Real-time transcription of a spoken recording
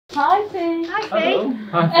Hi, Phi. Hi,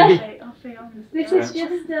 Hello. Phi. This is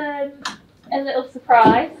just a little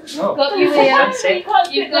surprise. Oh. Got you here. Fancy.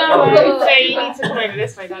 You've got Phi, you need to come over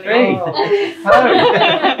this way, darling. Hey.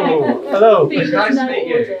 Hello. Hello. Phi, Nice there's to no meet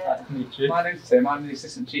you. order. Nice to meet you. My name's Tim. I'm the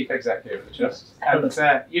Assistant Chief Executive of the Trust.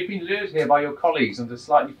 And you've been lured here by your colleagues under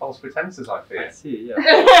slightly false pretences, I fear. I see,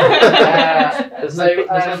 yeah. There's no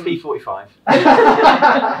P45.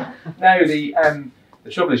 No, the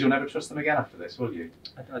trouble is you'll never trust them again after this, will you?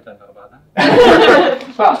 I don't know about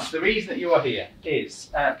that. But the reason that you are here is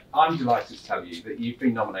I'm delighted to tell you that you've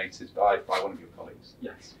been nominated by one of your colleagues.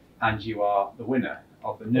 Yes. And you are the winner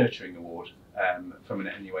of the Nurturing Award from an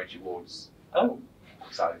NUH Awards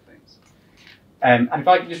side of things. And if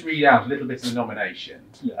I can just read out a little bit of the nomination,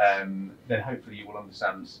 yes. then hopefully you will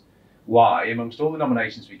understand why, amongst all the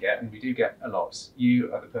nominations we get, and we do get a lot,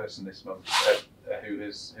 you are the person this month who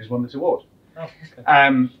has won this award. Oh,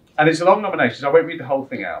 okay. And it's a long nomination, so I won't read the whole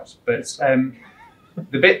thing out, but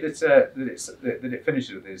the bit that it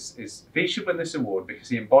finishes with is Phi should win this award because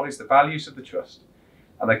he embodies the values of the Trust,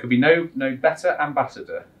 and there could be no better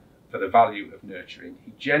ambassador for the value of nurturing.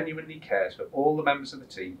 He genuinely cares for all the members of the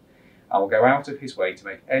team and will go out of his way to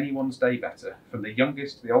make anyone's day better, from the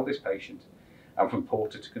youngest to the oldest patient, and from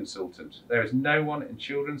porter to consultant. There is no one in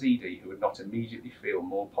children's ED who would not immediately feel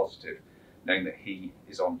more positive knowing that he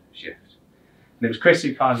is on shift. And it was Chris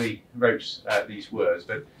who kindly wrote these words,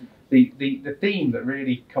 but the theme that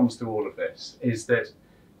really comes through all of this is that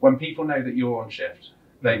when people know that you're on shift,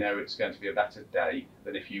 they know it's going to be a better day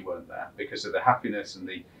than if you weren't there, because of the happiness and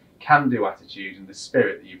the can-do attitude and the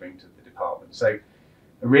spirit that you bring to the department. So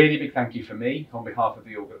a really big thank you from me on behalf of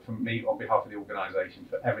the organisation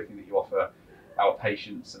for everything that you offer our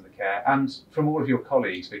patients and the care, and from all of your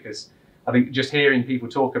colleagues, because I think just hearing people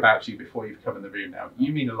talk about you before you've come in the room now,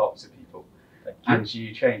 you mean a lot to people. And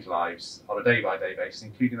you change lives on a day-by-day basis,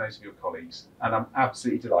 including those of your colleagues. And I'm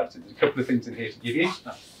absolutely delighted. There's a couple of things in here to give you.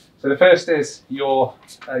 So the first is your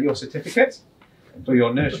certificate for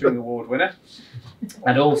your Nurturing Award winner,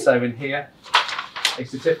 and also in here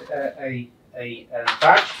a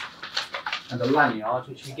badge and a lanyard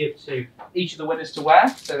which we give to each of the winners to wear.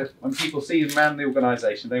 So that when people see them around the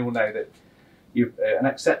organisation, they will know that you're an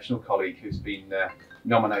exceptional colleague who's been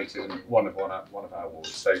nominated and one of our awards.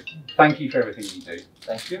 So thank you for everything you do.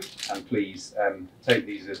 Thank you. And please take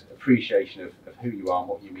these as appreciation of who you are and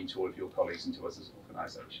what you mean to all of your colleagues and to us as an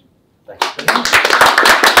organisation. Thank you.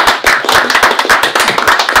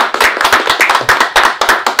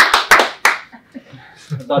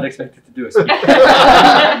 I was not expected to do a speech.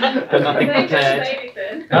 Nothing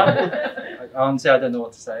prepared. Honestly, I don't know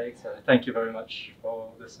what to say. So thank you very much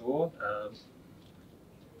for this award.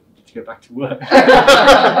 To go back to work.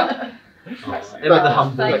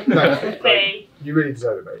 You really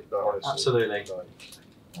deserve it, mate. Honestly. Absolutely.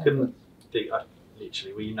 Couldn't think.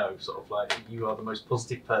 Literally, we know sort of like you are the most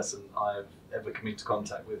positive person I've ever come into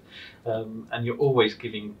contact with, and you're always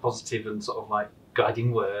giving positive and sort of like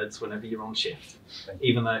guiding words whenever you're on shift,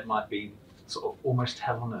 even though it might be sort of almost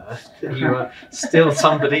hell on earth. You are still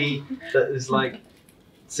somebody that is like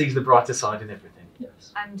sees the brighter side in everything.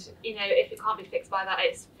 Yes. And you know, if it can't be fixed by that,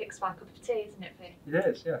 it's fixed by a cup of tea, isn't it, Phi? It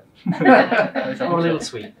is, yeah. Or a little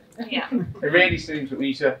sweet. Yeah. It really seems that we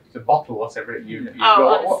need to bottle whatever you've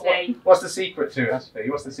got. Honestly. What's the secret to it, Phi?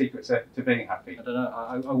 What's the secret to being happy? I don't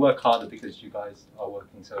know. I work harder because you guys are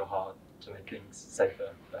working so hard to make things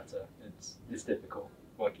safer, better. It's difficult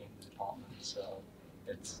working in the department, so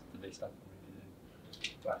it's the least I can really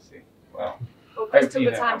do. Bless you. Well, Chris took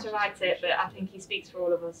the time to write it, but I think he speaks for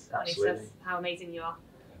all of us when he says how amazing you are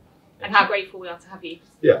and how grateful we are to have you.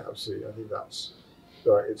 Yeah, absolutely. I think that's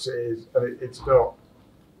right. It's not.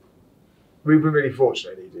 We've been really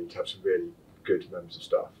fortunate in ED to have some really good members of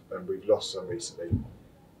staff, and we've lost some recently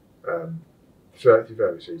for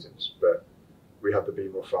various reasons. But we had the Be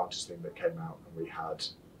More Francis thing that came out, and we had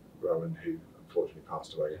Rowan, who unfortunately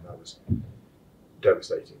passed away, and that was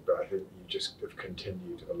devastating. But I think you just have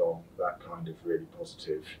continued along that kind of really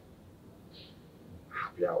positive,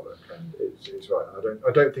 happy outlook, and it's right. And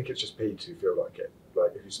I don't think it's just peds who feel like it.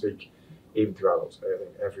 Like if you speak even through adults, I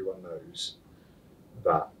think everyone knows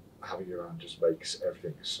that having you around just makes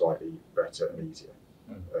everything slightly better and easier.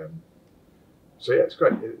 So yeah, it's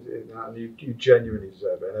great, and you genuinely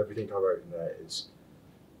deserve it. And everything I wrote in there is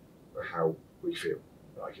how we feel.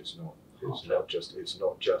 Like it's not just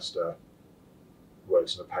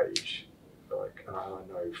words on a page. Like, and I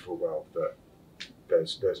know full well that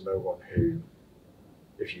there's no one who,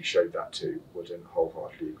 if you showed that to, wouldn't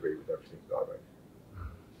wholeheartedly agree with everything that I wrote.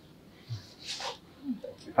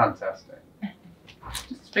 Fantastic.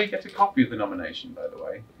 Just to get a copy of the nomination, by the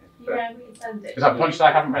way, Yeah, we can send it. Because I'm conscious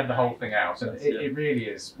I haven't read the whole thing out, and it really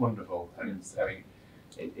is wonderful. And I mean,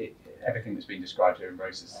 everything that's been described here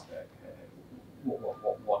embraces what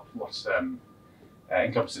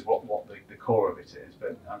encompasses what the core of it is.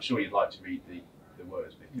 But I'm sure you'd like to read the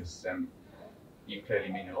words, because you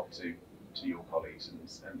clearly mean a lot to your colleagues,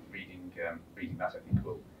 and reading that, I think,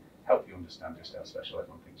 will help you understand just how special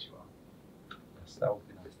everyone thinks you are. Yes, that would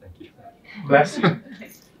be nice. Thank you. Bless you.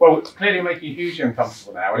 Well, it's clearly making you hugely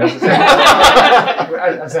uncomfortable now. And as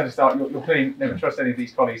I said at the start, you'll clearly never trust any of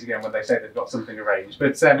these colleagues again when they say they've got something arranged.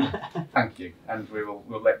 But thank you, and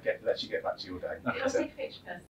we'll let you get back to your day. I'll take a picture first.